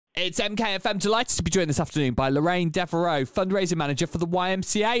It's MKFM. Delighted to be joined this afternoon by Lorraine Devereux, fundraising manager for the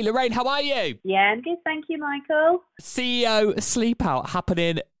YMCA. Lorraine, how are you? Yeah, I'm good. Thank you, Michael. CEO Sleep Out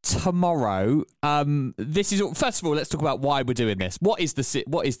happening tomorrow. This is first of all, let's talk about why we're doing this. What is the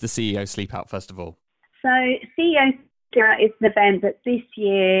CEO Sleep Out first of all? So CEO Sleep Out is an event that this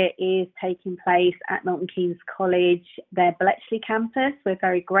year is taking place at Milton Keynes College, their Bletchley campus. We're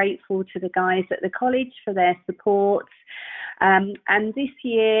very grateful to the guys at the college for their support. And this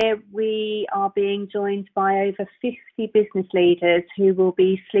year we are being joined by over 50 business leaders who will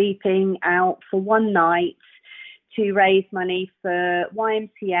be sleeping out for one night to raise money for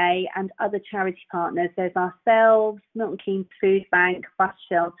YMCA and other charity partners. There's ourselves, Milton Keynes Food Bank, Bus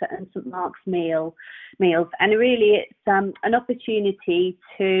Shelter and St Mark's Meals. And really it's an opportunity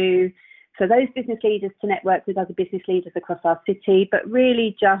for those business leaders to network with other business leaders across our city, but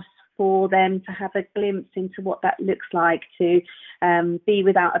really just for them to have a glimpse into what that looks like to be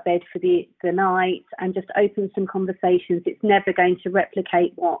without a bed for the night and just open some conversations. It's never going to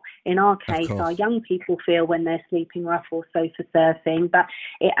replicate what, in our case, our young people feel when they're sleeping rough or sofa surfing, but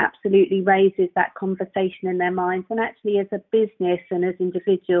it absolutely raises that conversation in their minds. And actually, as a business and as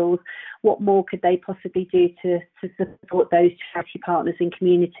individuals, what more could they possibly do to support those charity partners in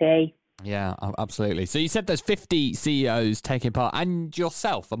community? Yeah, absolutely. So you said there's 50 CEOs taking part and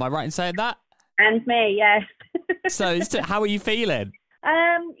yourself. Am I right in saying that? And me, yes. So how are you feeling?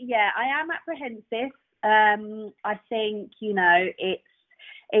 Yeah, I am apprehensive. I think,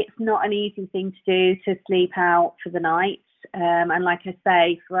 it's not an easy thing to do to sleep out for the night. And like I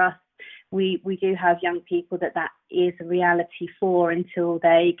say, for us, we do have young people that is a reality for until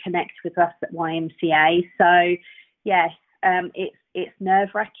they connect with us at YMCA. So, yes, it's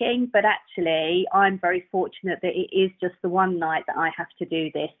nerve-wracking, but actually I'm very fortunate that it is just the one night that I have to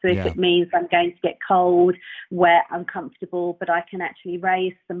do this. So if it means I'm going to get cold, wet, uncomfortable, but I can actually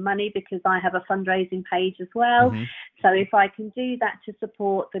raise some money because I have a fundraising page as well. Mm-hmm. So if I can do that to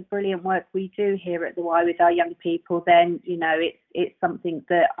support the brilliant work we do here at the Y with our young people, then, it's something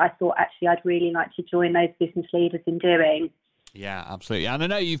that I thought actually I'd really like to join those business leaders in doing. Yeah, absolutely. And I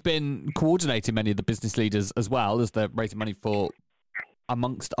know you've been coordinating many of the business leaders as well as they're raising money for,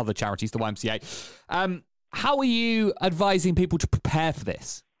 amongst other charities, the YMCA. How are you advising people to prepare for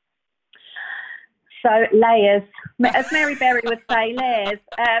this? So layers, as Mary Berry would say, layers.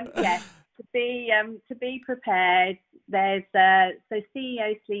 Yes, to be prepared. There's so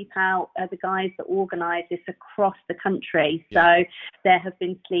CEO Sleep Out are the guys that organise this across the country. Yeah. So there have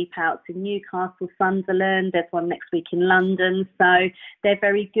been sleep outs in Newcastle, Sunderland. There's one next week in London. So they're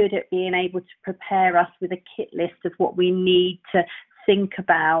very good at being able to prepare us with a kit list of what we need to think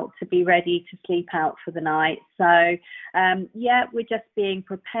about to be ready to sleep out for the night. So we're just being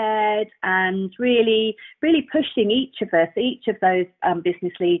prepared and really pushing each of those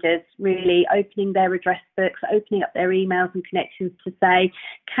business leaders, really opening their address books, opening up their emails and connections to say,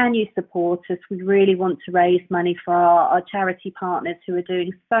 can you support us? We really want to raise money for our charity partners who are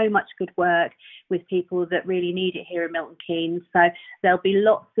doing so much good work with people that really need it here in Milton Keynes. So there'll be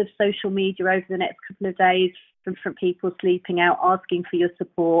lots of social media over the next couple of days from people sleeping out, asking for your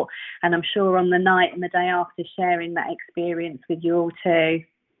support, and I'm sure on the night and the day after sharing that experience with you all too.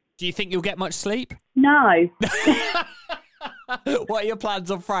 Do you think you'll get much sleep? No. What are your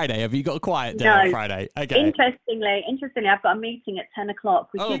plans on Friday? Have you got a quiet day on Friday? Okay. Interestingly, I've got a meeting at 10 o'clock,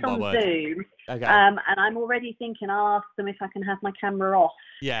 which is on Zoom. Okay. And I'm already thinking I'll ask them if I can have my camera off.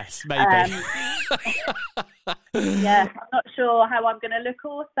 Yes, maybe. Yeah, I'm not sure how I'm going to look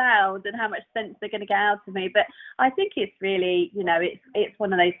or sound and how much sense they're going to get out of me. But I think it's really, it's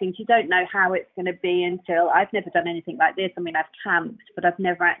one of those things. You don't know how it's going to be until I've never done anything like this. I mean, I've camped, but I've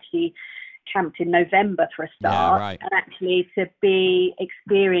never actually camped in November for a start. Yeah, right. And actually to be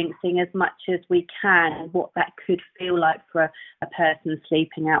experiencing as much as we can what that could feel like for a person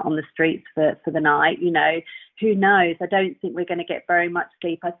sleeping out on the streets for the night. Who knows? I don't think we're going to get very much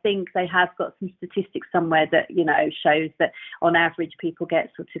sleep. I think they have got some statistics somewhere that shows that on average people get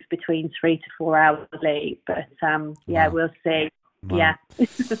sort of between 3 to 4 hours sleep, but we'll see. Wow. Yeah.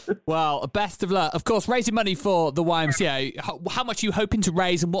 Well, best of luck. Of course, raising money for the YMCA. How much are you hoping to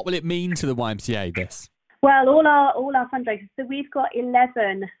raise, and what will it mean to the YMCA, this? Well, all our fundraisers. So we've got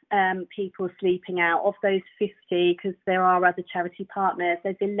 11 people sleeping out of those 50, because there are other charity partners.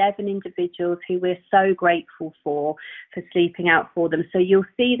 There's 11 individuals who we're so grateful for sleeping out for them. So you'll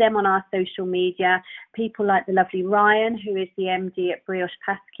see them on our social media. People like the lovely Ryan, who is the MD at Brioche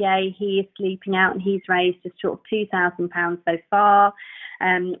Pasquier. He is sleeping out and he's raised just short of £2,000 so far.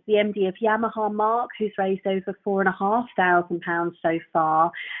 The MD of Yamaha, Mark, who's raised over £4,500 so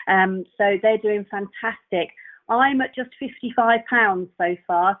far. So they're doing fantastic. I'm at just £55 so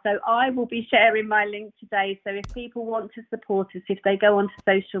far, so I will be sharing my link today. So if people want to support us, if they go onto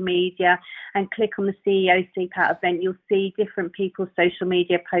social media and click on the CEO Sleep Out event, you'll see different people's social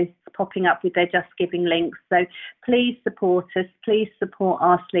media posts popping up with their Just Giving links. So please support us, please support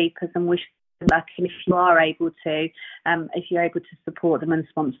our sleepers, and wish them luck. And if you are able to, if you're able to support them and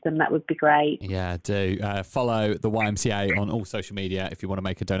sponsor them, that would be great. Yeah, do. Follow the YMCA on all social media if you want to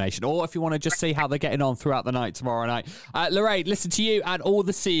make a donation, or if you want to just see how they're getting on throughout the night tomorrow night. Lorraine, listen to you and all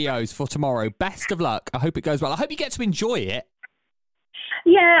the CEOs for tomorrow. Best of luck. I hope it goes well. I hope you get to enjoy it.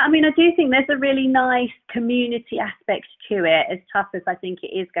 Yeah, I mean, I do think there's a really nice community aspect to it, as tough as I think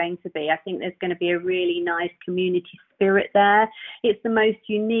it is going to be. I think there's going to be a really nice community spirit there. It's the most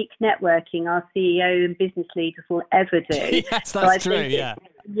unique networking our CEO and business leaders will ever do. Yes, that's true, yeah.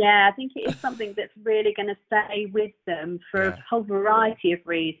 Yeah, I think it is something that's really going to stay with them for a whole variety of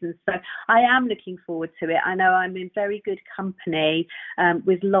reasons. So I am looking forward to it. I know I'm in very good company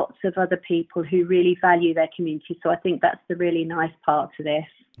with lots of other people who really value their community. So I think that's the really nice part to this.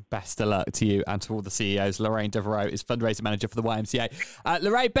 Best of luck to you and to all the CEOs. Lorraine Devereux is fundraising manager for the YMCA.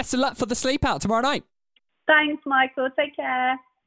 Lorraine, best of luck for the sleep out tomorrow night. Thanks, Michael. Take care.